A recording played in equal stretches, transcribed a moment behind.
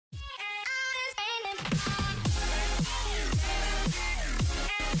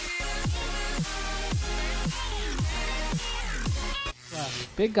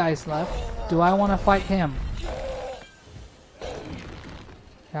big guy's left. Do I want to fight him?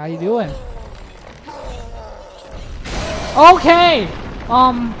 How you doing? Okay!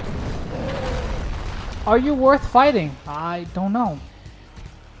 Are you worth fighting? I don't know.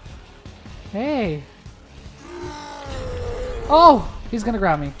 Hey. Oh! He's gonna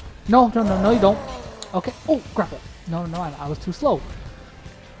grab me. No, no, no, no, you don't. Okay. Oh, grapple. No, no, I was too slow.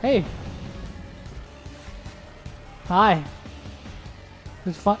 Hey. Hi.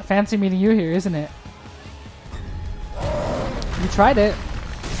 It's fancy meeting you here, isn't it? You tried it.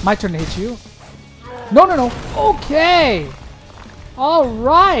 My turn to hit you. No, no, no. Okay. All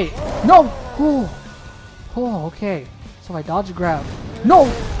right. No. Ooh. Oh, okay. So I dodge a grab. No.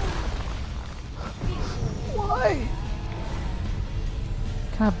 Why?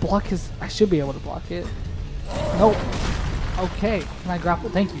 Can I block his? I should be able to block it. Nope. Okay. Can I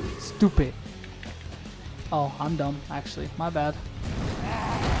grapple? Thank you. Stupid. Oh, I'm dumb. Actually, my bad.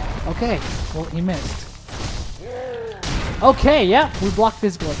 Okay. Well, he missed. Okay. Yeah, we block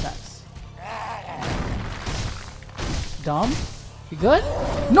physical attacks. Dumb. You good?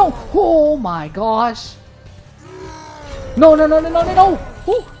 No. Oh my gosh. No, no, no, no, no, no, no.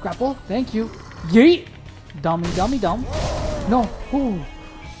 Ooh, grapple. Thank you. Yeet. Dummy, dummy, dumb. No. Ooh.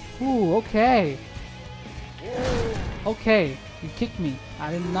 Ooh, okay. Okay. You kicked me.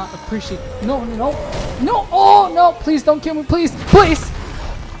 I did not appreciate. No, no, no. No. Oh, no. Please don't kill me. Please. Please.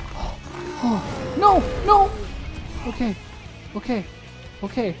 Oh, no. No. Okay. Okay.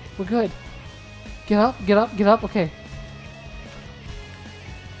 Okay. We're good. Get up. Get up. Get up. Okay.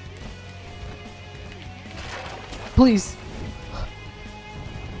 Please.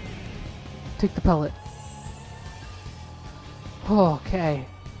 Take the pellet. Okay.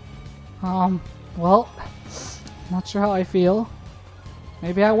 Well, not sure how I feel.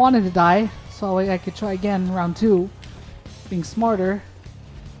 Maybe I wanted to die, so I could try again in round 2. Being smarter.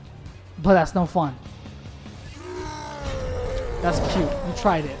 But that's no fun. That's cute. You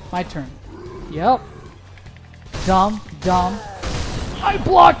tried it. My turn. Yep. Dumb. Dumb. I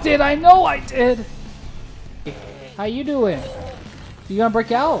blocked it! I know I did! How you doing? You gonna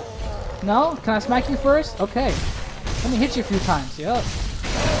break out? No? Can I smack you first? Okay. Let me hit you a few times. Yep.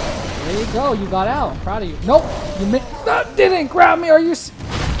 There you go. You got out. I'm proud of you. Nope. You that didn't grab me. Are you?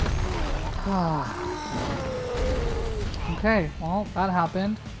 Okay. Well, that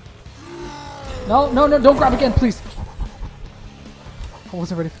happened. No, no, no. Don't grab again, please. I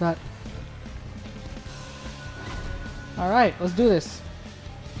wasn't ready for that. Alright. Let's do this.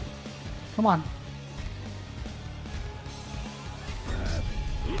 Come on.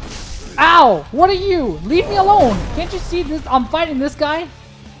 Ow! What are you? Leave me alone! Can't you see this? I'm fighting this guy.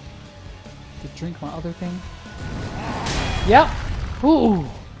 To drink my other thing. Yep. Ooh.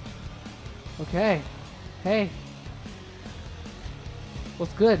 Okay. Hey.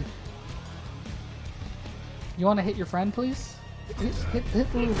 What's good? You want to hit your friend, please? Hit the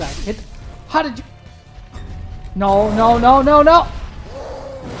little guy. Hit. How did you? No, no, no, no, no!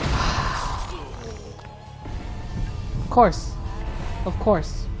 Of course. Of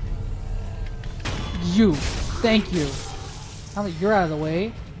course. You. Thank you. Now that you're out of the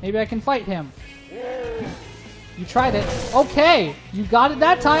way, maybe I can fight him. You tried it. Okay. You got it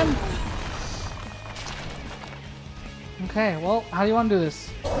that time. Okay, well, how do you want to do this?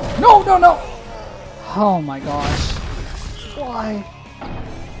 No, no, no! Oh my gosh. Why?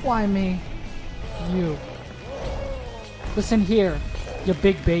 Why me? You. Listen here, you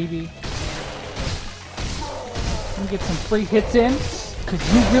big baby. Let me get some free hits in, because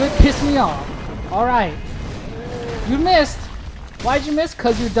you really pissed me off. Alright. You missed. Why'd you miss?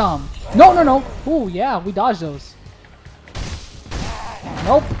 Because you're dumb. No, no, no. Ooh, yeah, we dodged those.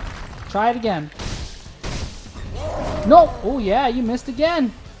 Nope. Try it again. No. Oh, yeah, you missed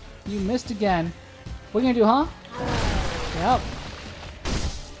again. You missed again. What are you going to do, huh? Yep.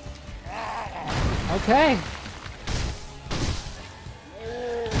 Okay.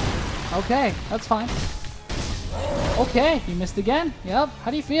 Okay, that's fine. Okay, you missed again. Yep.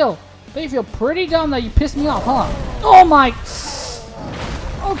 How do you feel? But you feel pretty dumb that you pissed me off, huh? Oh my!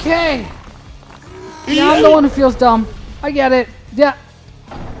 Okay! Yeah, I'm the one who feels dumb. I get it. Yeah.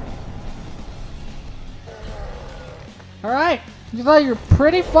 Alright. You thought you were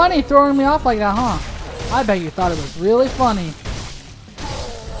pretty funny throwing me off like that, huh? I bet you thought it was really funny.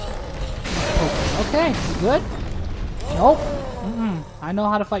 Okay, you good? Nope. I know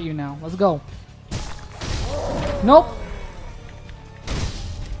how to fight you now. Let's go. Nope.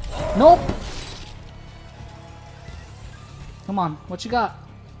 Nope. Come on. What you got?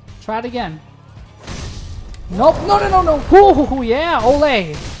 Try it again. Nope. No, no, no, no. Ooh, yeah.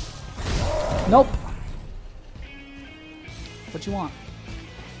 Ole. Nope. What you want?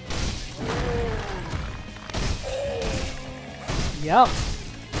 Yep.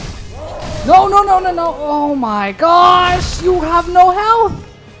 No, no, no, no, no. Oh my gosh. You have no health.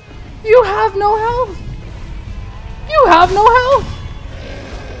 You have no health. You have no health.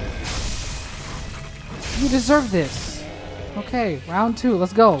 You deserve this. Okay, round 2.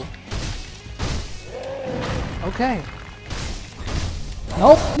 Let's go. Okay.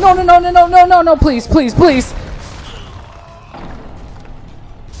 Nope. No, no, no, no, no, no, no, no. Please, please, please.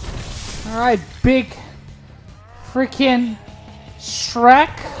 Alright, big freaking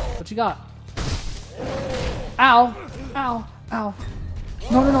Shrek. What you got? Ow. Ow. Ow.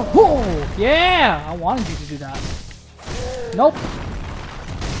 No, no, no. Whoa. Yeah. I wanted you to do that. Nope.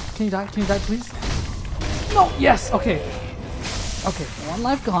 Can you die? Can you die, please? No. Yes. Okay. Okay. 1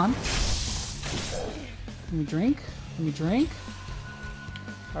 life gone. Let me drink. Let me drink.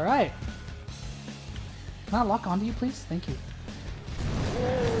 Alright. Can I lock onto you, please? Thank you.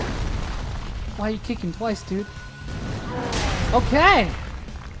 Why are you kicking twice, dude? Okay.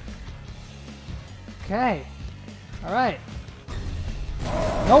 Okay. Alright.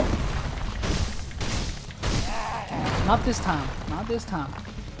 Nope. Not this time. Not this time.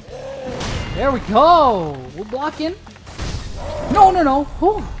 There we go. We're blocking. No, no, no.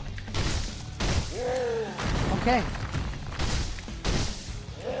 Whew. Okay.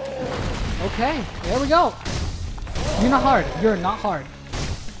 Okay. There we go. You're not hard. You're not hard.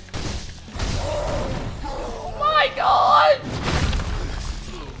 Oh my god!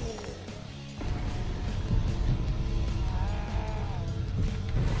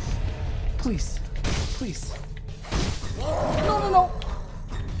 Please. Please. No, no, no.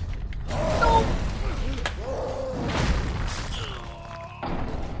 No.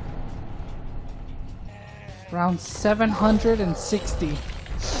 Round 760.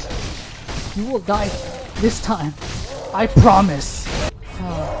 You will die this time. I promise.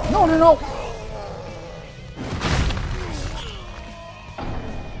 No, no, no.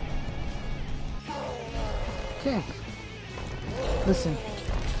 Okay. Listen.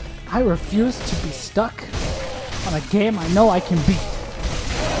 I refuse to be stuck on a game I know I can beat.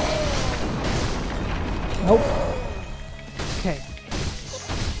 Nope. Okay.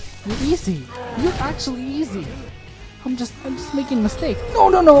 You're easy. You're actually easy. I'm just making mistakes. No,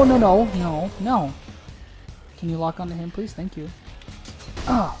 no, no, no, no, no, no. Can you lock onto him, please? Thank you.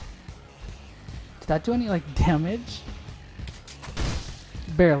 Oh. Did that do any like damage?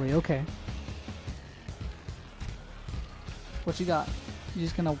 Barely. Okay. What you got? You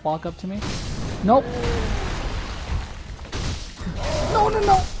just gonna walk up to me? Nope. No, no,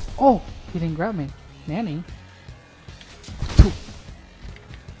 no. Oh, he didn't grab me. Nanny.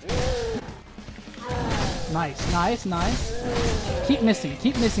 Nice, nice, nice. Keep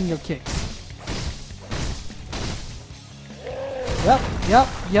missing your kicks. Yep, yep,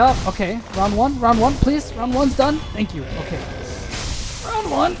 yep. Okay, round one, please. Round 1's done. Thank you. Okay. Round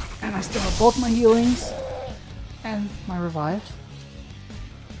 1, and I still have both my healings and my revive.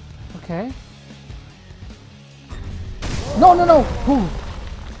 Okay. No, no, no. Ooh.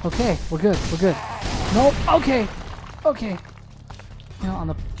 Okay, we're good. We're good. No. Okay. Okay. You know, on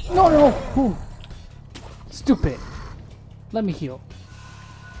the. No, no, no. Ooh. Stupid. Let me heal.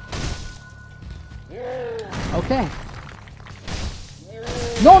 Okay.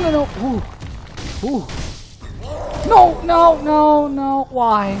 No, no, no. Ooh. Ooh. No, no, no, no.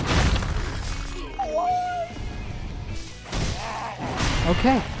 Why?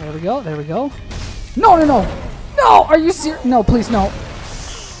 Okay. There we go. There we go. No, no, no. No. Are you serious? No, please, no.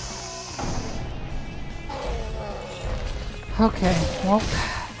 Okay. Well.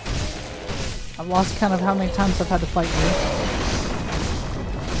 I've lost count of how many times I've had to fight you.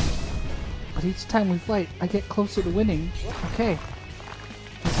 But each time we fight, I get closer to winning. Okay.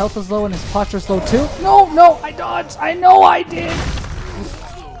 His health is low and his posture's low too. No, no, I dodged. I know I did.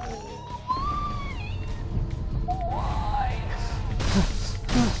 Why?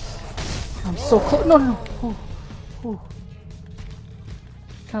 I'm so close. No, no, no. Ooh, ooh.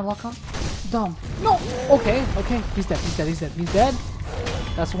 Can I lock on? Dumb. No. Okay, okay. He's dead. He's dead. He's dead. He's dead.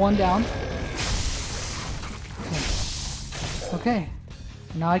 That's 1 down. Okay,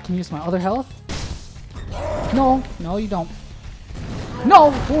 now I can use my other health. No, no, you don't.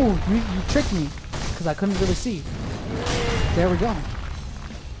 No! Ooh, you tricked me because I couldn't really see. There we go.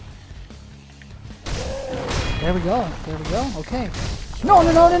 There we go. There we go. Okay. No,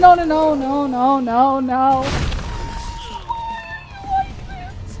 no, no, no, no, no, no, no, no, no.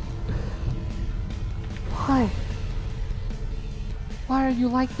 Why? Why are you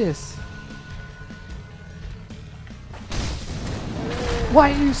like this?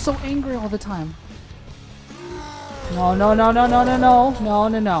 Why are you so angry all the time? No, no, no, no, no, no, no, no,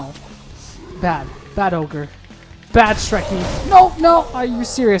 no, no. Bad. Bad ogre. Bad Shreky. No, no. Are you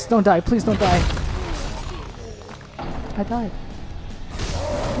serious? Don't die. Please don't die. I died.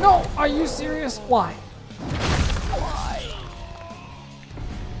 No, are you serious? Why? Why?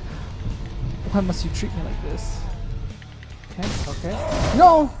 Why must you treat me like this? Okay, okay.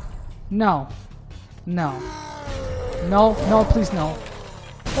 No! No. No. No, no, please no.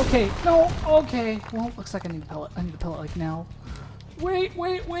 Okay, no, okay. Well, looks like I need a pellet. I need a pellet like now. Wait,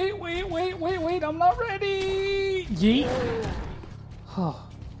 wait, wait, wait, wait, wait, wait. I'm not ready. Yeet. Oh.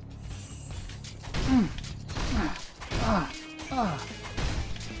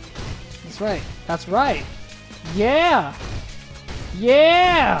 That's right. That's right. Yeah.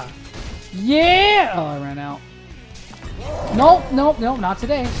 Yeah. Yeah. Oh, I ran out. No, no, no, not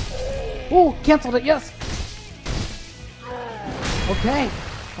today. Ooh, canceled it. Yes. Okay.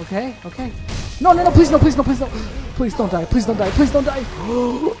 Okay. Okay. No, no, no, please, no, please, no, please, no. Please don't die. Please don't die. Please don't die.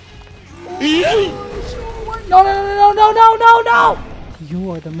 No, no, no, no, no, no, no, no.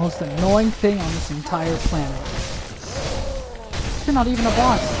 You are the most annoying thing on this entire planet. You're not even a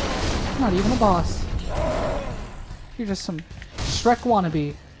boss. You're not even a boss. You're just some Shrek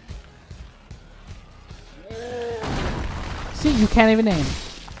wannabe. See, you can't even aim.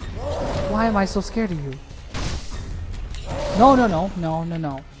 Why am I so scared of you? No, no, no, no, no,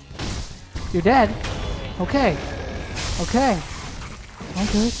 no. You're dead. Okay. Okay.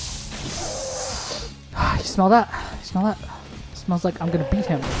 Okay. You smell that? You smell that? It smells like I'm gonna beat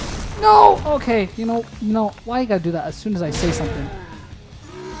him. No! Okay, you know, why you gotta do that as soon as I say something?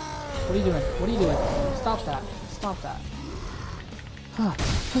 What are you doing? What are you doing? Stop that. Stop that.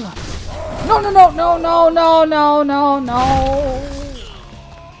 No, no, no, no, no, no, no, no, no.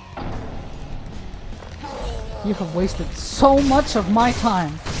 You have wasted so much of my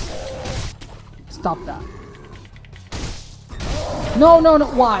time. Stop that. No, no, no.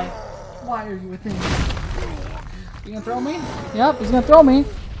 Why? Why are you within me? You gonna throw me? Yep, he's gonna throw me.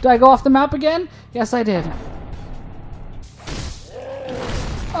 Did I go off the map again? Yes, I did.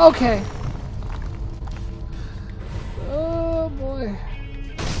 Okay. Oh boy.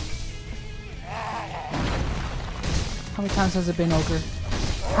 How many times has it been, Ogre?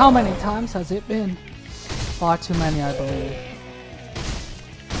 How many times has it been? Far too many, I believe.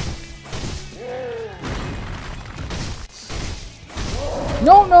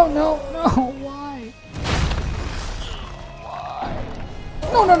 No, no, no, no. Why? Why?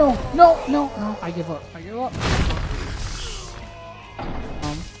 No, no, no, no, no, no. I give up. I give up.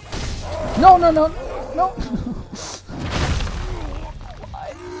 No, no, no, no.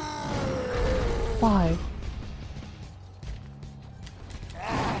 Why? Why?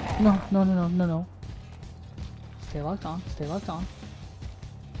 No, no, no, no, no, no. Stay locked on. Stay locked on.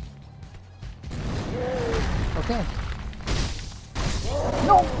 Okay.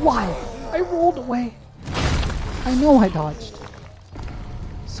 No, why? I rolled away. I know I dodged.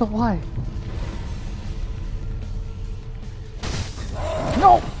 So why?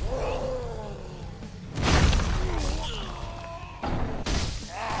 No!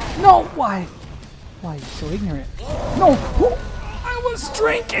 No, why? Why are you so ignorant? No! I was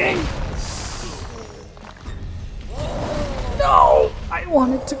drinking! No! I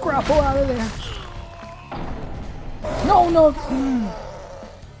wanted to grapple out of there. No, no!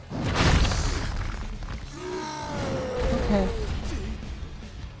 Okay.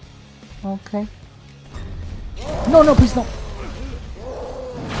 Okay. No, no, please, no!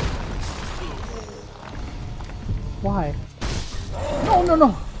 Why? No, no,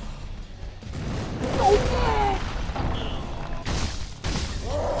 no! No!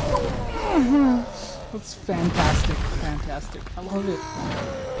 That's fantastic, fantastic. I love it.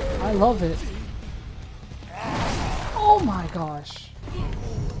 I love it. Oh my gosh.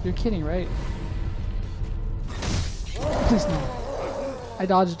 You're kidding, right? Please no. I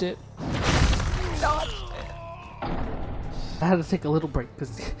dodged it. I dodged it. I had to take a little break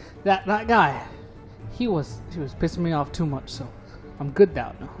because that guy, he was pissing me off too much, so I'm good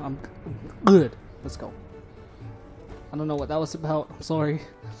now. I'm good. Let's go. I don't know what that was about. I'm sorry.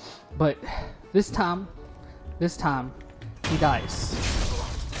 But this time, he dies.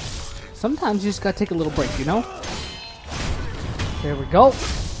 Sometimes you just gotta take a little break, you know? There we go.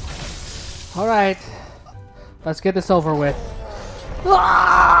 Alright. Let's get this over with.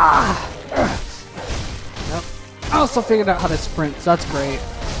 Ah! Yep. I also figured out how to sprint, so that's great.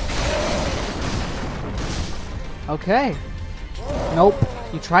 Okay. Nope.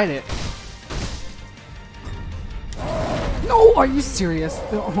 You tried it. No, are you serious?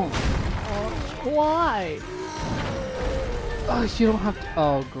 No. Why? Oh, you don't have to.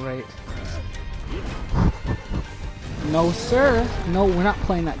 Oh, great. No, sir. No, we're not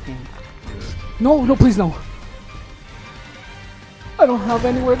playing that game. No, no, please, no. I don't have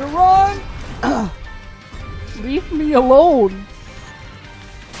anywhere to run. Leave me alone.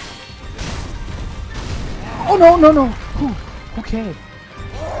 Oh no, no, no. Ooh, okay.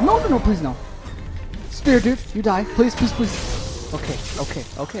 No, no, no, please no. Spirit dude, you die. Please, please, please. Okay, okay,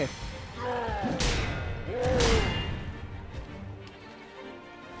 okay.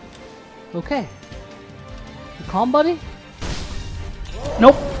 Okay. You calm, buddy?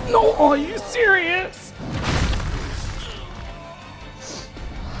 Nope. No, are you serious?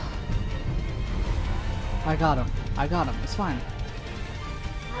 I got him. I got him. It's fine.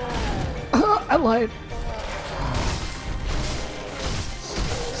 I lied.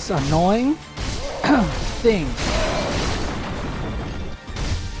 It's annoying thing.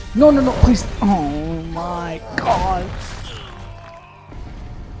 No, no, no, please. Oh my god.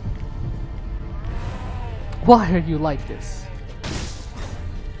 Why are you like this?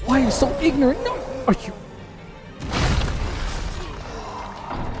 Why are you so ignorant? No, are you?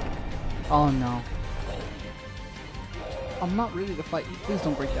 Oh no. I'm not ready to fight you. Please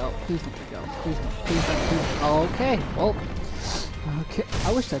don't break out. Please don't break out. Please don't. Please don't. Please. Okay. Well. Okay.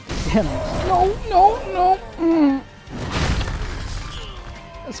 I wish that did damage. No. No. No.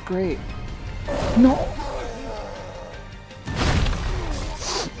 That's great. No.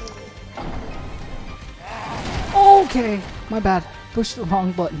 Okay. My bad. Pushed the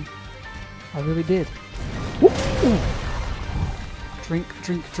wrong button. I really did. Ooh. Ooh. Drink.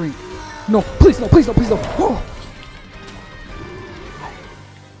 Drink. Drink. No. Please. No. Please. No. Please. No. Oh.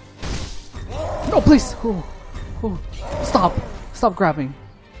 No, please! Oh, oh. Stop! Stop grabbing.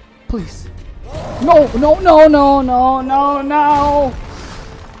 Please. No, no, no, no, no, no, no!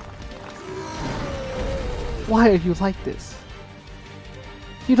 Why are you like this?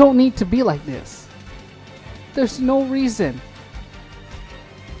 You don't need to be like this. There's no reason.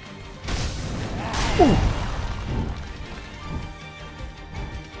 Ooh.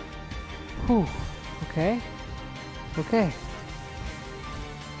 Ooh. Okay. Okay.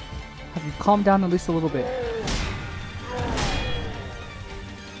 Have you calmed down at least a little bit?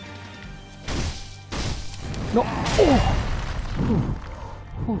 No. Oh. Ooh.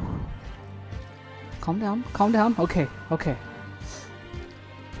 Ooh. Calm down. Calm down. Okay. Okay.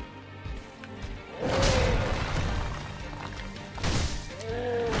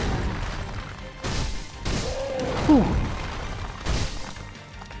 Ooh.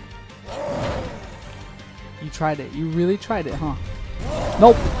 You tried it. You really tried it, huh?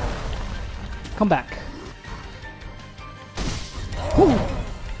 Nope. Come back. Ooh.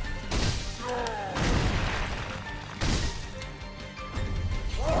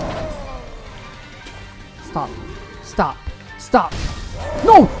 Stop. Stop. Stop.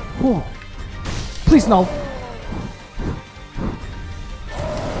 No! Ooh. Please, no.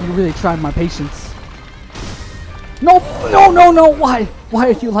 You really tried my patience. No! No, no, no! Why? Why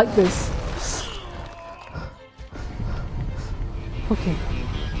are you like this? Okay.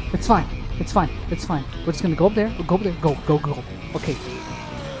 It's fine. It's fine. It's fine. We're just gonna go up there. We'll go up there. Go, go, go. Okay.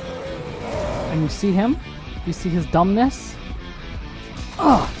 And you see him? You see his dumbness?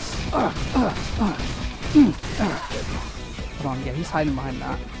 Hold on. Yeah, he's hiding behind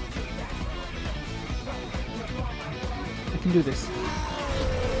that. I can do this.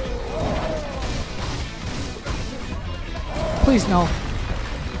 Please, no.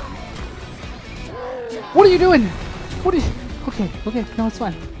 What are you doing? What are you... Okay, okay. No, it's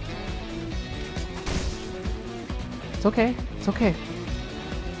fine. It's okay. It's okay.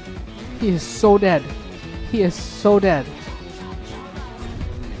 He is so dead. He is so dead.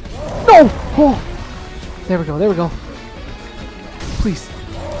 No! Oh! There we go. There we go. Please.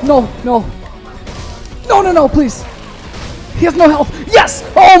 No, no. No, no, no, please. He has no health. Yes!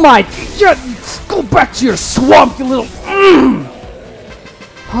 Oh my! Yeah. Go back to your swamp, you little...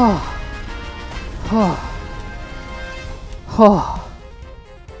 Oh. Oh. Oh.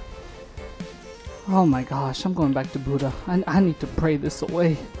 Oh my gosh, I'm going back to Buddha. I need to pray this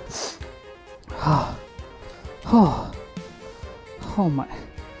away. Oh. Oh. Oh my.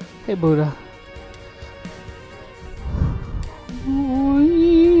 Hey Buddha.